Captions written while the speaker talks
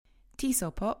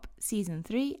TESOL Pop, Season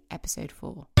 3, Episode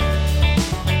 4.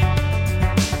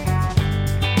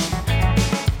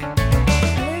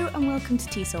 Hello and welcome to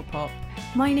TESOL Pop.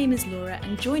 My name is Laura,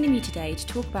 and joining me today to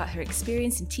talk about her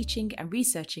experience in teaching and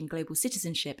researching global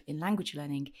citizenship in language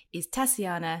learning is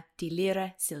Taciana de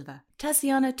LiraSilva.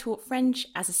 Taciana taught French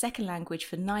as a second language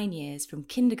for 9 years from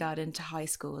kindergarten to high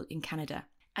school in Canada.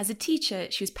 As a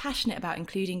teacher, she was passionate about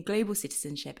including global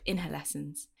citizenship in her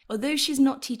lessons. Although she's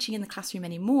not teaching in the classroom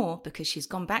anymore because she's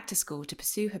gone back to school to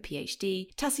pursue her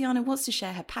PhD, Taciana wants to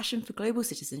share her passion for global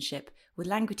citizenship with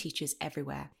language teachers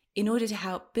everywhere in order to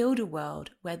help build a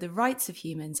world where the rights of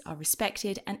humans are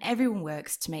respected and everyone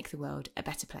works to make the world a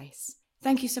better place.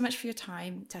 Thank you so much for your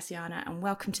time, Taciana, and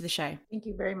welcome to the show. Thank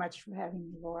you very much for having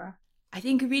me, Laura. I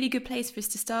think a really good place for us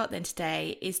to start then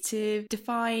today is to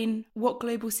define what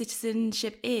global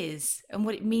citizenship is and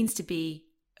what it means to be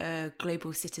a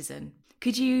global citizen.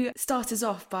 Could you start us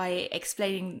off by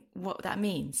explaining what that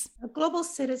means? A global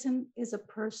citizen is a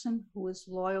person who is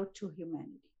loyal to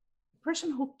humanity, a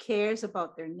person who cares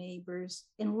about their neighbors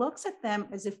and looks at them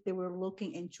as if they were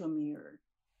looking into a mirror.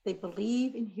 They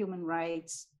believe in human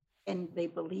rights, and they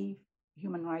believe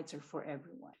human rights are for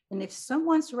everyone. And if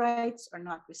someone's rights are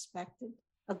not respected,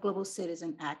 a global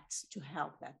citizen acts to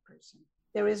help that person.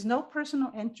 There is no personal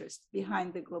interest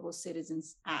behind the global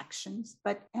citizen's actions,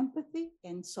 but empathy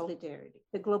and solidarity.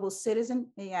 The global citizen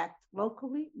may act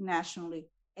locally, nationally,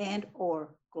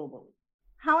 and/or globally.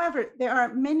 However, there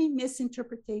are many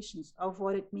misinterpretations of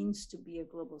what it means to be a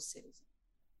global citizen.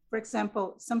 For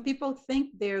example, some people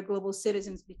think they're global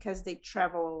citizens because they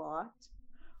travel a lot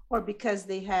or because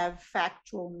they have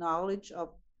factual knowledge of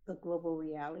the global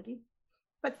reality.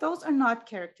 But those are not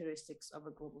characteristics of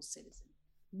a global citizen.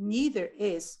 Neither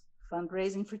is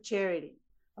fundraising for charity.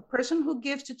 A person who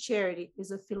gives to charity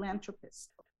is a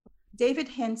philanthropist. David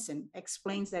Henson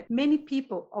explains that many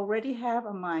people already have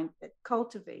a mind that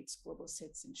cultivates global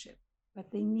citizenship,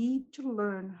 but they need to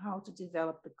learn how to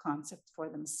develop the concept for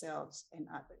themselves and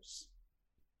others.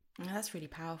 Oh, that's really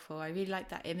powerful. I really like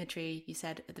that imagery you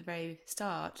said at the very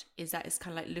start, is that it's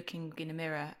kind of like looking in a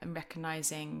mirror and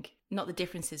recognizing not the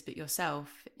differences, but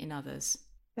yourself in others.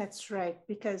 That's right,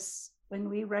 because when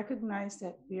we recognize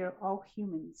that we are all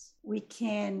humans, we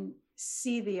can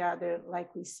see the other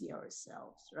like we see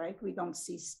ourselves, right? We don't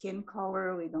see skin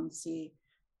color, we don't see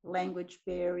language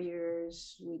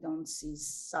barriers, we don't see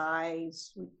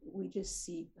size, we just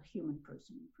see a human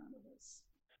person in front of us.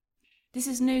 This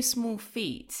is no small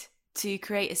feat to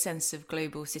create a sense of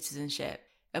global citizenship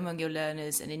among your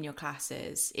learners and in your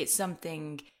classes. It's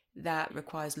something that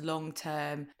requires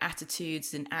long-term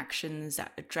attitudes and actions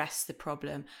that address the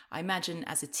problem. I imagine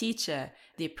as a teacher,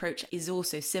 the approach is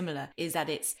also similar, is that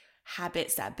it's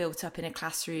habits that are built up in a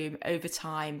classroom over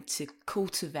time to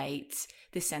cultivate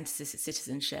this sense of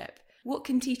citizenship. What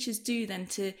can teachers do then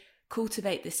to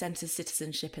cultivate this sense of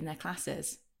citizenship in their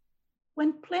classes?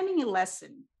 When planning a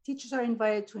lesson, teachers are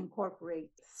invited to incorporate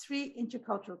 3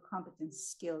 intercultural competence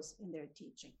skills in their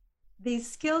teaching.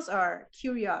 These skills are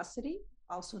curiosity,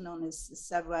 also known as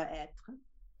savoir-être,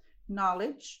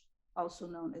 knowledge, also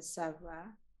known as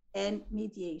savoir, and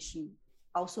mediation,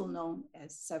 also known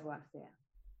as savoir-faire.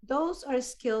 Those are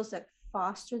skills that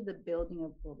foster the building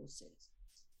of global citizens.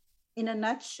 In a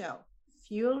nutshell,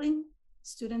 fueling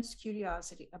students'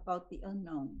 curiosity about the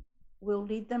unknown will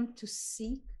lead them to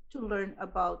seek to learn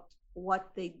about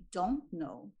what they don't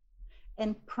know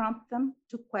and prompt them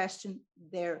to question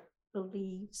their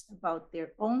beliefs about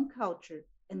their own culture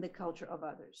and the culture of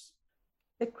others.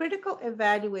 The critical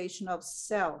evaluation of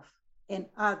self and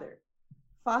other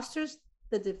fosters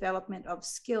the development of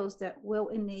skills that will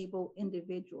enable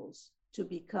individuals to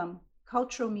become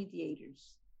cultural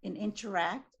mediators and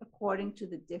interact according to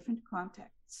the different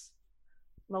contexts,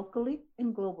 locally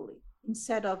and globally,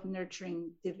 instead of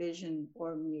nurturing division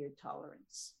or mere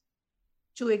tolerance.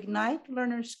 To ignite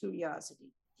learners'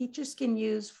 curiosity, teachers can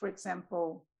use, for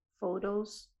example,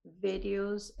 photos,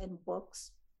 videos, and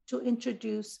books to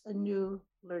introduce a new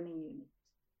learning unit.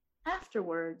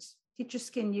 Afterwards, teachers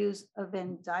can use a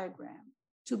Venn diagram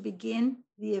to begin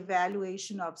the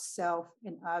evaluation of self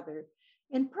and other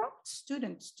and prompt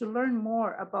students to learn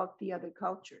more about the other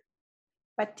culture.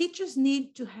 But teachers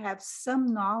need to have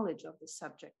some knowledge of the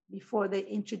subject before they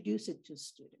introduce it to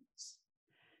students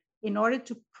in order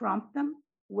to prompt them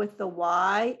with the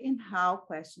why and how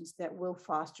questions that will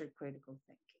foster critical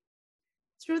thinking.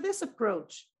 Through this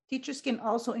approach, teachers can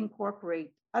also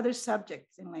incorporate other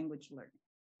subjects in language learning.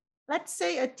 Let's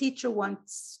say a teacher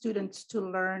wants students to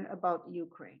learn about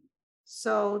Ukraine,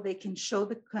 so they can show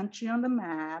the country on the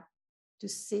map to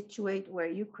situate where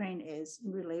Ukraine is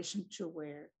in relation to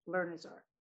where learners are.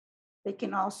 They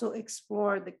can also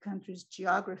explore the country's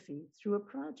geography through a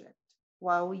project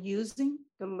while using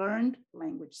the learned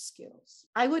language skills.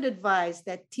 I would advise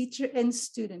that teacher and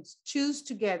students choose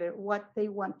together what they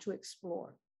want to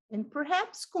explore and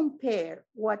perhaps compare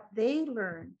what they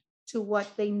learned to what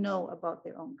they know about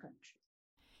their own country.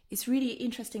 It's really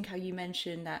interesting how you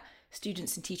mentioned that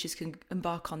students and teachers can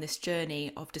embark on this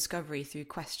journey of discovery through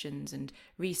questions and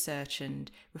research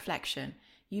and reflection.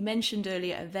 You mentioned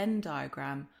earlier a Venn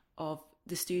diagram of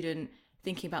the student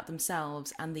thinking about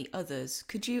themselves and the others.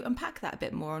 Could you unpack that a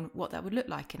bit more on what that would look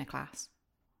like in a class?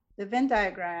 The Venn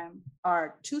diagram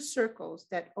are two circles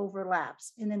that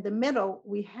overlaps, and in the middle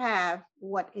we have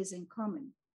what is in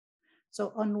common.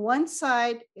 So on one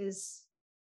side is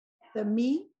the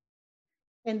me,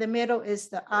 in the middle is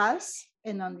the us,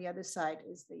 and on the other side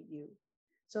is the you.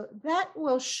 So that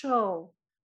will show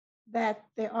that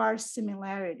there are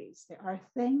similarities, there are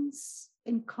things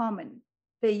in common.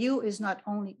 The you is not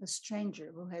only a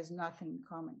stranger who has nothing in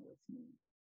common with me.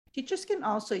 Teachers can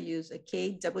also use a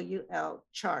KWL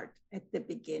chart at the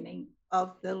beginning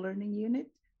of the learning unit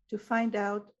to find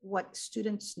out what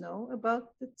students know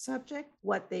about the subject,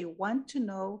 what they want to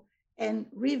know, and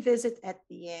revisit at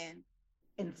the end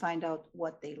and find out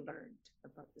what they learned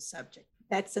about the subject.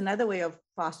 That's another way of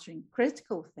fostering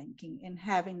critical thinking and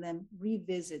having them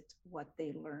revisit what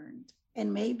they learned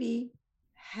and maybe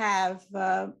have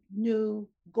new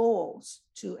goals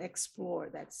to explore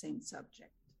that same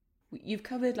subject. You've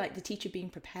covered like the teacher being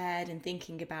prepared and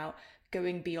thinking about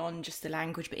going beyond just the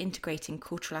language but integrating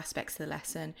cultural aspects of the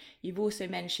lesson. You've also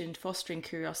mentioned fostering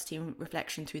curiosity and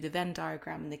reflection through the Venn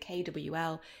diagram and the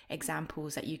KWL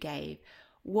examples that you gave.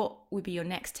 What would be your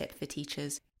next tip for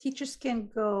teachers? Teachers can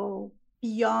go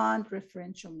beyond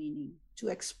referential meaning to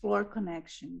explore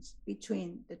connections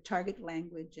between the target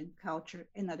language and culture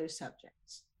and other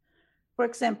subjects. For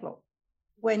example,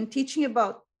 when teaching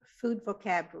about food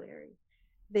vocabulary,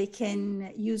 they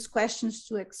can use questions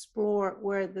to explore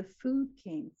where the food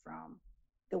came from,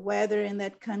 the weather in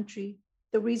that country,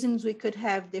 the reasons we could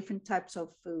have different types of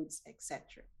foods,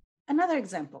 etc. Another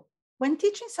example, when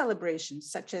teaching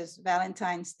celebrations such as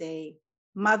Valentine's Day,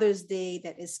 Mother's Day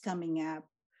that is coming up,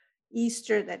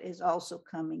 Easter that is also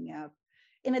coming up,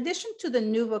 in addition to the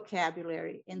new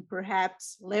vocabulary and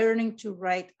perhaps learning to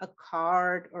write a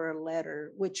card or a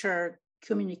letter, which are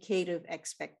communicative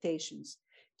expectations,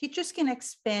 teachers can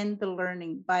expand the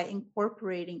learning by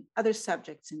incorporating other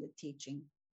subjects in the teaching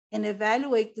and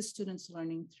evaluate the students'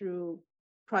 learning through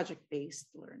project-based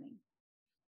learning.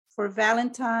 For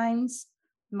Valentine's,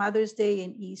 Mother's Day,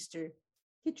 and Easter,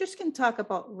 teachers can talk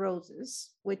about roses,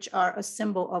 which are a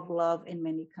symbol of love in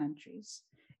many countries,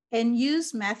 and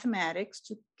use mathematics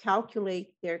to calculate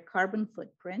their carbon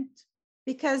footprint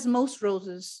because most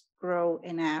roses grow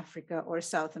in Africa or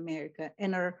South America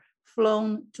and are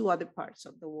flown to other parts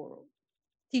of the world.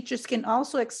 Teachers can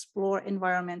also explore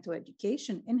environmental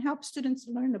education and help students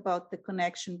learn about the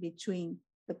connection between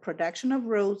the production of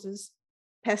roses,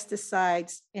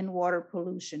 pesticides, and water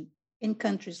pollution in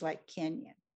countries like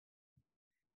Kenya.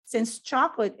 Since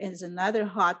chocolate is another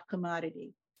hot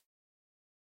commodity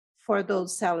for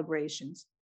those celebrations,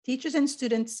 teachers and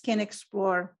students can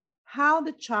explore how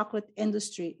the chocolate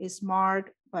industry is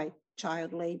marred by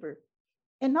child labor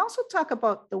and also talk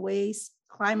about the ways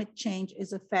climate change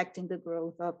is affecting the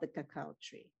growth of the cacao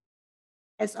tree.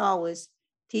 As always,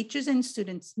 teachers and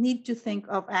students need to think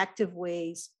of active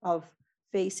ways of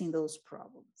facing those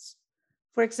problems.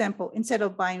 For example, instead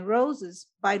of buying roses,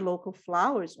 buy local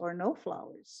flowers or no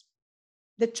flowers.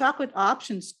 The chocolate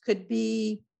options could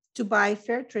be to buy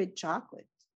fair trade chocolate.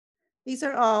 These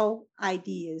are all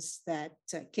ideas that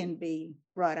can be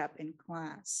brought up in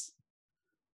class.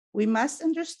 We must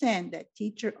understand that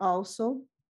teacher also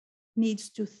needs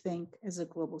to think as a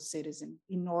global citizen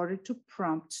in order to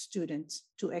prompt students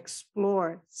to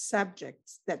explore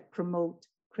subjects that promote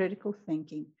critical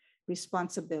thinking,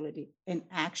 responsibility, and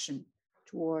action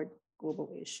toward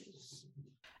global issues.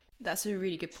 That's a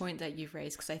really good point that you've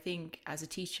raised, because I think as a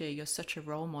teacher, you're such a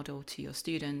role model to your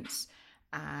students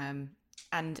and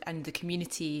the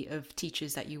community of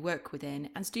teachers that you work within.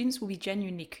 And students will be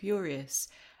genuinely curious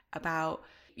about,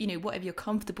 you know, whatever you're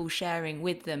comfortable sharing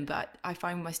with them. But I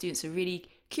find my students are really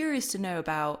curious to know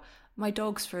about my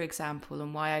dogs, for example,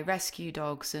 and why I rescue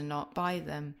dogs and not buy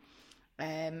them.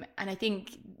 And I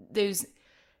think those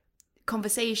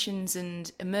conversations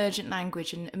and emergent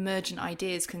language and emergent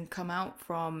ideas can come out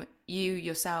from you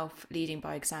yourself leading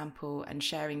by example and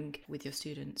sharing with your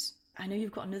students. I know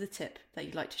you've got another tip that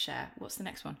you'd like to share. What's the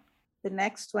next one? The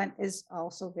next one is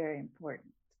also very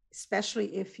important,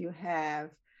 especially if you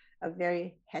have a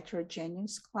very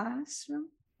heterogeneous classroom.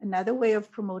 Another way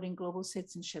of promoting global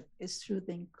citizenship is through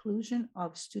the inclusion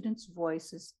of students'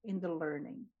 voices in the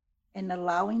learning and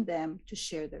allowing them to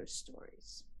share their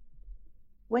stories.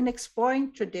 When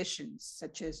exploring traditions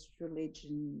such as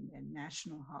religion and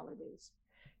national holidays,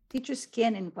 teachers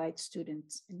can invite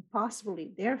students and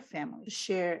possibly their family to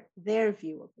share their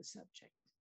view of the subject.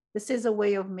 This is a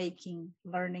way of making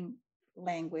learning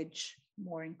language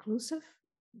more inclusive,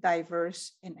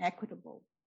 diverse, and equitable,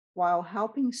 while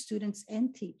helping students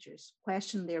and teachers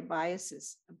question their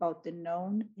biases about the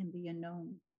known and the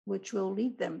unknown, which will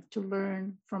lead them to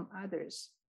learn from others,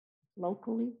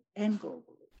 locally and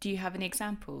globally. Do you have any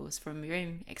examples from your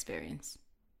own experience?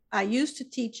 I used to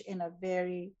teach in a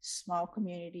very small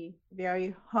community,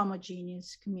 very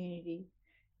homogeneous community,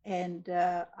 and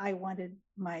I wanted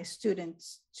my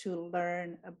students to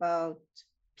learn about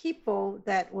people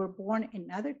that were born in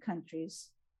other countries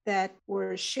that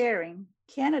were sharing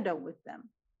Canada with them,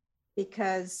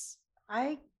 because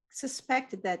I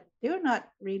suspected that they're not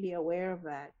really aware of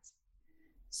that.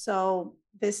 So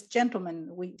this gentleman,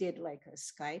 we did like a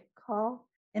Skype call.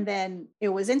 And then it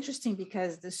was interesting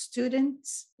because the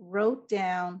students wrote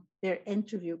down their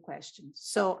interview questions.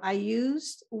 So I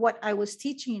used what I was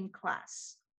teaching in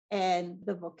class and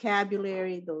the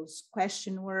vocabulary, those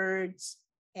question words,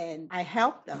 and I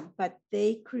helped them, but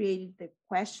they created the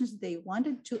questions they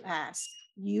wanted to ask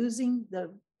using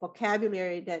the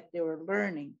vocabulary that they were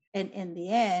learning. And in the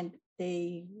end,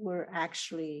 they were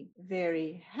actually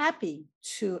very happy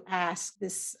to ask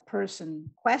this person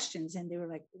questions. And they were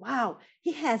like, wow,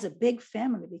 he has a big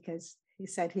family, because he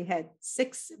said he had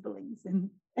 6 siblings.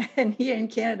 And here in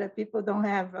Canada, people don't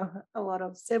have a lot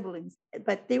of siblings.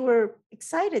 But they were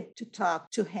excited to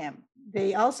talk to him.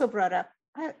 They also brought up,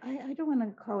 I don't want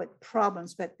to call it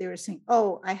problems, but they were saying,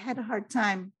 oh, I had a hard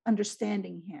time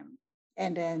understanding him.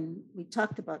 And then we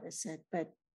talked about it. I said,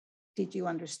 but did you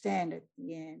understand at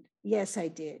the end? Yes, I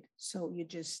did. So you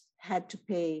just had to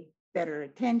pay better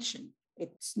attention.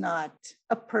 It's not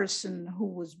a person who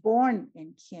was born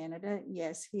in Canada.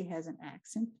 Yes, he has an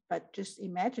accent, but just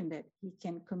imagine that he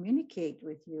can communicate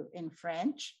with you in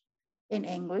French, in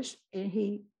English, and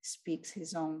he speaks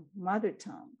his own mother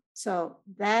tongue. So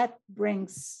that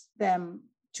brings them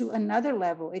to another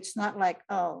level. It's not like,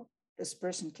 oh, this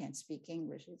person can't speak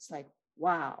English. It's like,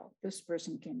 wow, this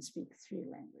person can speak 3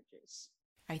 languages.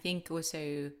 I think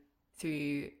also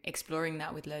through exploring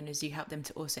that with learners, you help them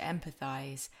to also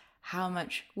empathize how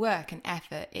much work and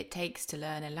effort it takes to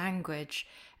learn a language,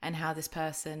 and how this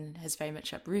person has very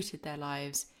much uprooted their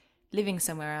lives, living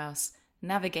somewhere else,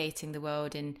 navigating the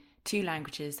world in 2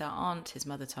 languages that aren't his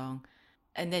mother tongue.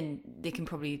 And then they can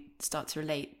probably start to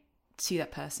relate to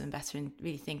that person better and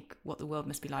really think what the world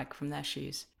must be like from their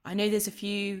shoes. I know there's a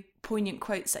few poignant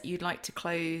quotes that you'd like to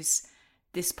close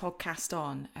this podcast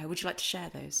on. Would you like to share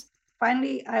those?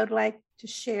 Finally, I would like to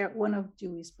share one of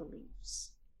Dewey's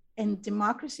beliefs. In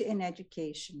Democracy in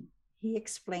Education, he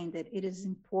explained that it is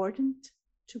important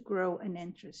to grow an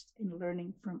interest in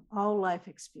learning from all life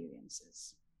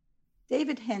experiences.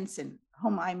 David Henson,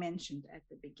 whom I mentioned at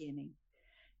the beginning,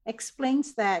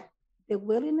 explains that the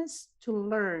willingness to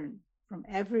learn from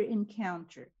every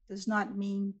encounter does not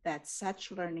mean that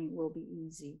such learning will be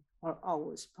easy or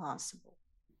always possible,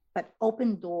 but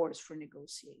open doors for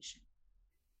negotiation.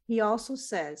 He also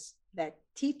says that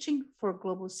teaching for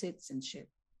global citizenship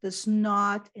does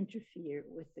not interfere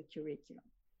with the curriculum.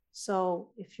 So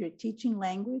if you're teaching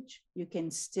language, you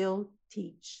can still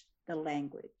teach the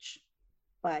language,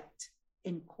 but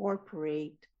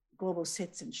incorporate global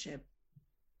citizenship,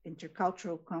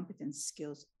 intercultural competence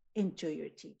skills into your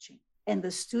teaching. And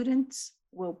the students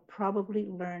will probably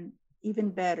learn even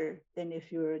better than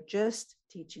if you were just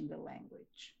teaching the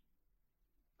language.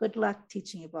 Good luck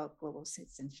teaching about global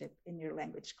citizenship in your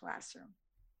language classroom.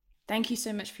 Thank you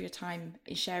so much for your time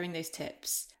in sharing those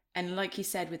tips. And like you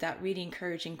said, with that really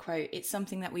encouraging quote, it's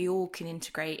something that we all can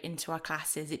integrate into our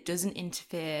classes. It doesn't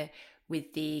interfere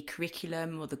with the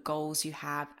curriculum or the goals you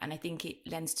have. And I think it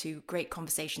lends to great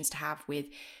conversations to have with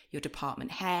your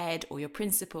department head or your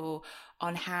principal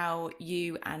on how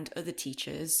you and other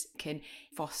teachers can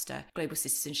foster global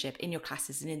citizenship in your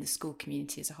classes and in the school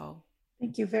community as a whole.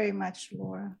 Thank you very much,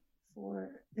 Laura, for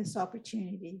this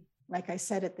opportunity. Like I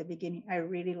said at the beginning, I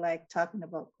really like talking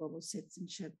about global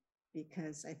citizenship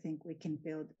because I think we can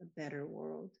build a better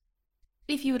world.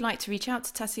 If you would like to reach out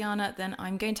to Taciana, then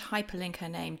I'm going to hyperlink her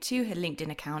name to her LinkedIn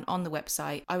account on the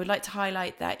website. I would like to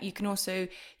highlight that you can also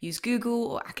use Google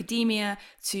or academia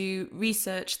to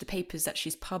research the papers that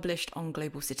she's published on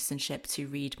global citizenship to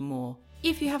read more.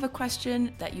 If you have a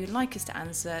question that you'd like us to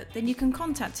answer, then you can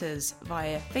contact us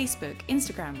via Facebook,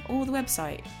 Instagram, or the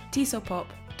website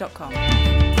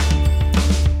tsolpop.com.